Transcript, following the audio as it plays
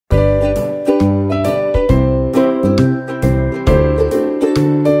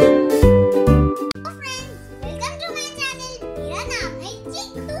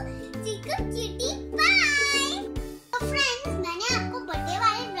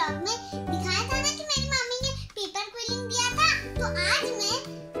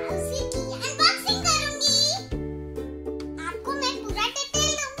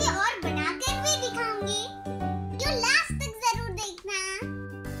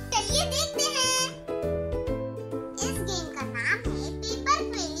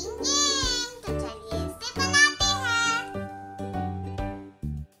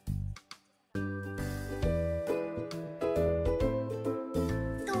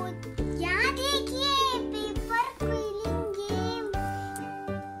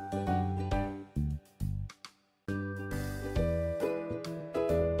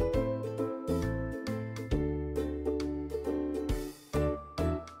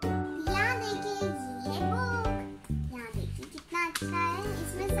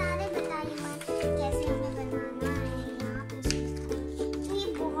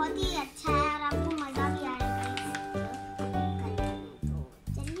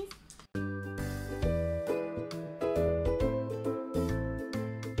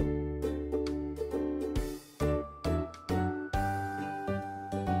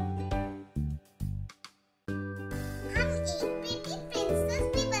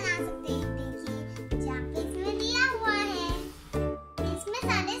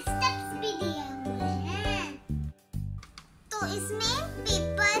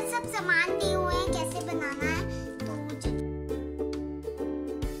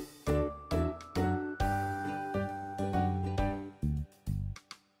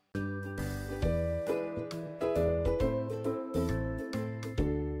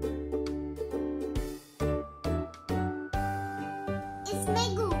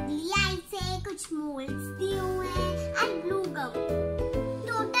इसमें गूगली आई से कुछ मोल्ड्स दिए हुए हैं और ग्लू गम।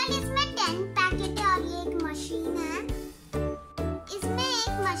 टोटल इसमें 10 पैकेट है और ये एक मशीन है। इसमें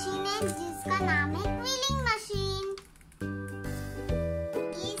एक मशीन है जिसका नाम है क्विलिंग मशीन।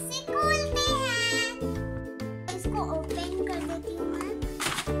 इसे खोलते हैं, इसको ओपन कर देती हूँ मैं।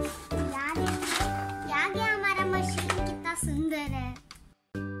 याद है हमारा मशीन कितना सुंदर है।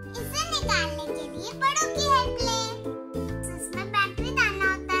 इसे निकालने के लिए बड़ों की हेल्प लें।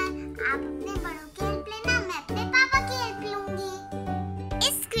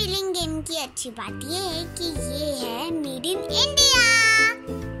 अच्छी बात ये है कि ये है मेड इन इंडिया।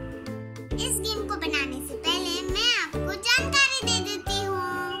 इस गेम को बनाने से पहले मैं आपको जानकारी दे देती हूँ।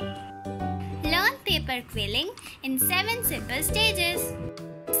 लर्न पेपर क्विलिंग इन 7 सिंपल स्टेजेस।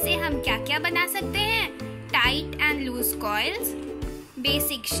 इससे हम क्या क्या बना सकते हैं? Tight and loose coils,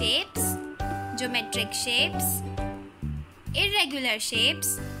 basic shapes, geometric shapes, irregular shapes,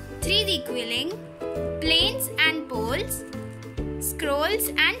 3D quilling, plains and poles, Scrolls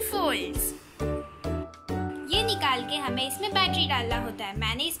and folds. ये निकाल के हमें इसमें बैटरी डालना होता है।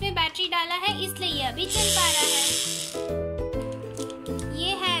 मैंने इसमें बैटरी डाला है इसलिए ये अभी चल पा रहा है।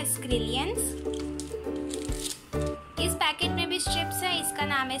 ये है स्क्रिलियंस। इस पैकेट में भी स्ट्रिप्स है, इसका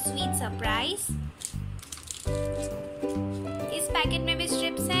नाम है स्वीट सरप्राइज। इस पैकेट में भी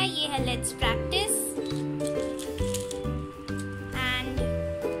स्ट्रिप्स है, ये है लेट्स प्रैक्टिस। एंड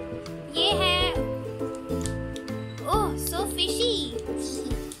ये है ओह सो फिशी।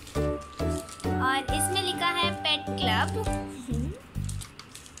 और इसमें लिखा है पेट club,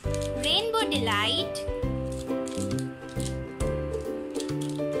 rainbow delight,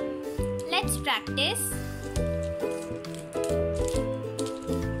 let's practice,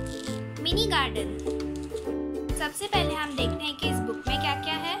 mini garden. सबसे पहले हम देखते हैं कि इस बुक में क्या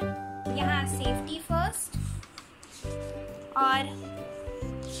क्या है। यहाँ सेफ्टी फर्स्ट और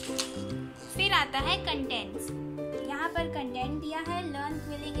फिर आता है कंटेंट्स। यहाँ पर कंटेंट दिया है लर्न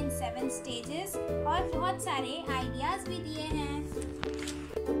क्विलिंग इन 7 स्टेजेस और बहुत सारे आइडियाज भी दिए हैं।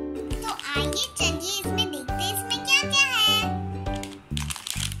 तो आइए चलिए इसमें देखते हैं इसमें क्या क्या है।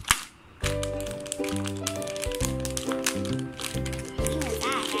 मजा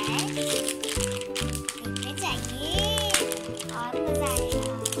आ रहा है, देखने चाहिए और मजा आएगा।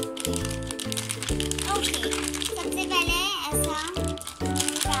 ओके, सबसे पहले ऐसा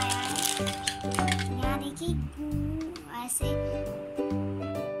आया है, यहाँ देखिए ऐसे।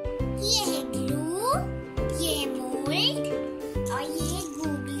 ये है ग्लू, ये है मोल्ड और ये है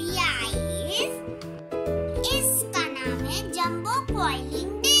गूगली आईज। इसका नाम है जंबो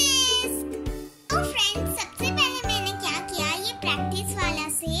क्विलिंग डिस्क। तो फ्रेंड्स, सबसे पहले मैंने क्या किया, ये प्रैक्टिस वाला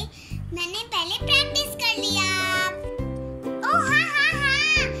से मैंने पहले प्रैक्टिस कर लिया। ओह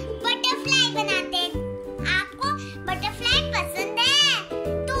हाँ, बटरफ्लाई बनाते हैं। आपको बटरफ्लाई पसंद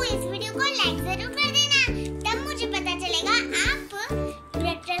है तो इस वीडियो को लाइक जरूर कर देना, तब मुझे पता चलेगा आप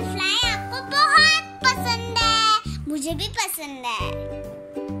बटरफ्लाई आपको बहुत पसंद है। मुझे भी पसंद है।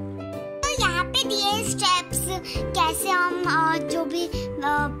 तो यहाँ पे दिए स्टेप्स कैसे हम जो भी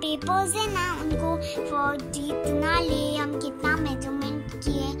पेपर्स है ना उनको जितना ले, हम कितना मेजरमेंट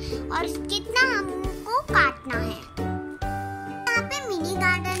किए और कितना हमको काटना है। यहाँ पे मिनी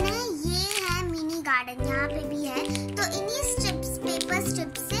गार्डन है, ये है मिनी गार्डन, यहाँ पे भी है। तो इन्हीं स्ट्रिप्स, पेपर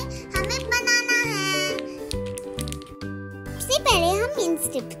स्ट्रिप्स से हमें बनाना है। सबसे पहले हम इन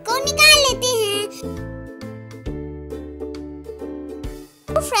स्ट्रिप्स को निकाल लेते हैं।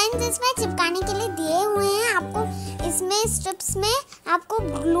 तो फ्रेंड्स, इसमें चिपकाने के लिए दिए हुए हैं, आपको इसमें स्ट्रिप्स में आपको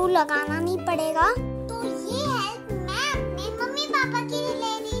ग्लू लगाना नहीं पड़ेगा। तो ये है मैं अपने मम्मी पापा के लिए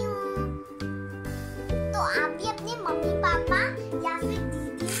ले रही हूँ। तो आप भी अपने मम्मी पापा या फिर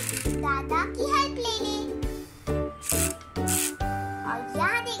दीदी दादा की हेल्प ले लें। और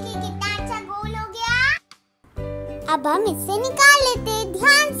यहाँ देखिए कितना अच्छा गोल हो गया। अब हम इसे निकाल लेते हैं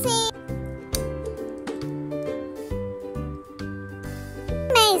ध्यान से।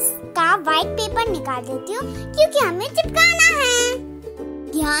 मैं इसका व्हाइट पेपर निकाल देती हूँ क्योंकि हमें चिपकाना है।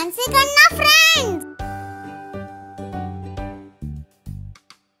 ध्यान से करना फ्रेंड्स।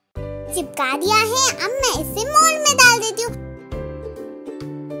 चिपका दिया है, अब मैं इसे मोल्ड में डाल देती हूँ।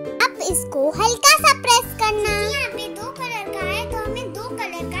 अब इसको हल्का सा प्रेस करना। यहाँ पे 2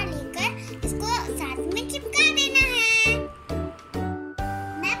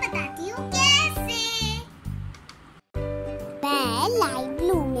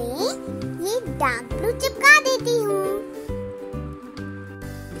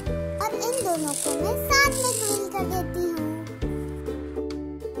 दोनों को मैं साथ में क्विल कर देती हूँ।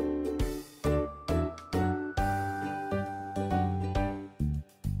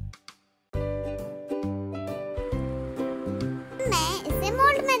 मैं इसे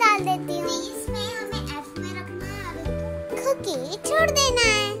मोल्ड में डाल देती हूँ। इसमें हमें F में रखना है और इसको के छोड़ देना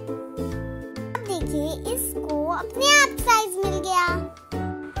है। अब देखिए इसको अपने आप साइज मिल गया।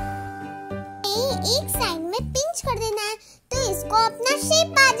 एक साइड में पिंच कर देना है तो इसको अपना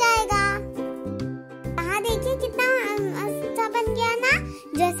शेप आ जाएगा। यहाँ देखिए कितना अच्छा बन गया ना,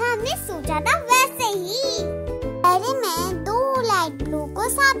 जैसा हमने सोचा था वैसे ही। पहले मैं 2 लाइट ब्लू को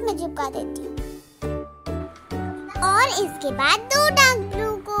साथ में चिपका देती हूँ और इसके बाद 2 डार्क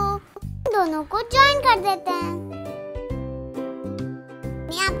ब्लू को, दोनों को जॉइन कर देते हैं।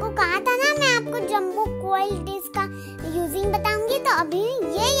 मैं आपको कहा था ना मैं आपको जंबो कॉइल डिस्क का यूजिंग बताऊंगी, तो अभी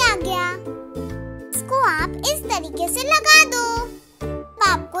ये आ गया। इसको आप इस तरीके से लगा दो।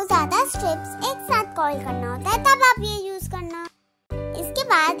 आपको ज्यादा स्ट्रिप्स एक साथ कॉइल करना होता है तब आप ये यूज करना। इसके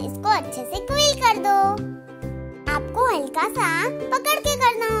बाद इसको अच्छे से क्विल कर दो। आपको हल्का सा पकड़ के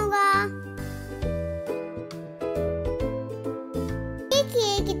करना होगा।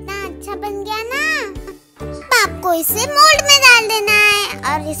 देखिए कितना अच्छा बन गया ना। आपको इसे मोल्ड में डाल देना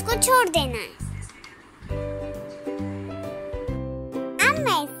है और इसको छोड़ देना है। अब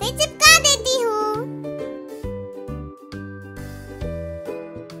मैं इसे चिपका देती हूँ।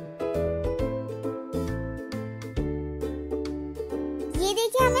 ये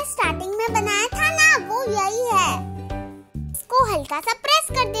देखिए हमें स्टार्टिंग में बनाया था ना, वो यही है। इसको हल्का सा प्रेस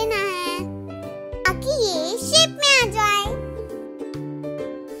कर देना है ताकि ये शेप में आ जाए।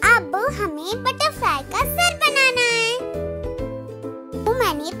 अब हमें बटरफ्लाई का सर बनाना है। वो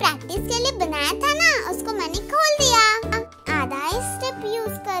मैंने प्रैक्टिस के लिए बनाया था ना, उसको मैंने खोल दिया। आधा स्टेप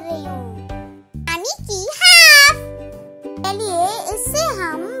यूज कर रही हूँ, यानी कि हाफ। चलिए इससे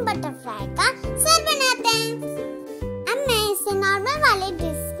हम बटरफ्लाई का सर बनाते हैं। अब मैं इसे नॉर्मल वाले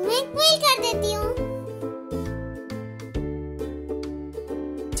डिस्क में क्विल कर देती हूँ।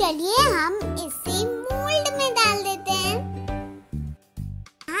 चलिए हम इसे मोल्ड में डाल देते हैं।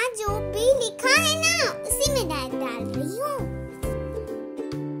 यहाँ जो भी लिखा है ना उसी में डाल रही हूँ।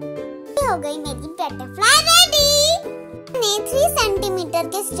 हो गई मेरी बटरफ्लाई रेडी। मैंने 3 सेंटीमीटर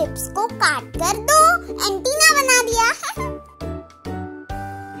के स्ट्रिप्स को काट कर 2 एंटीना बना दिया।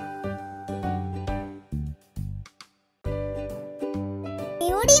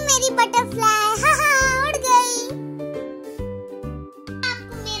 मेरी बटरफ्लाई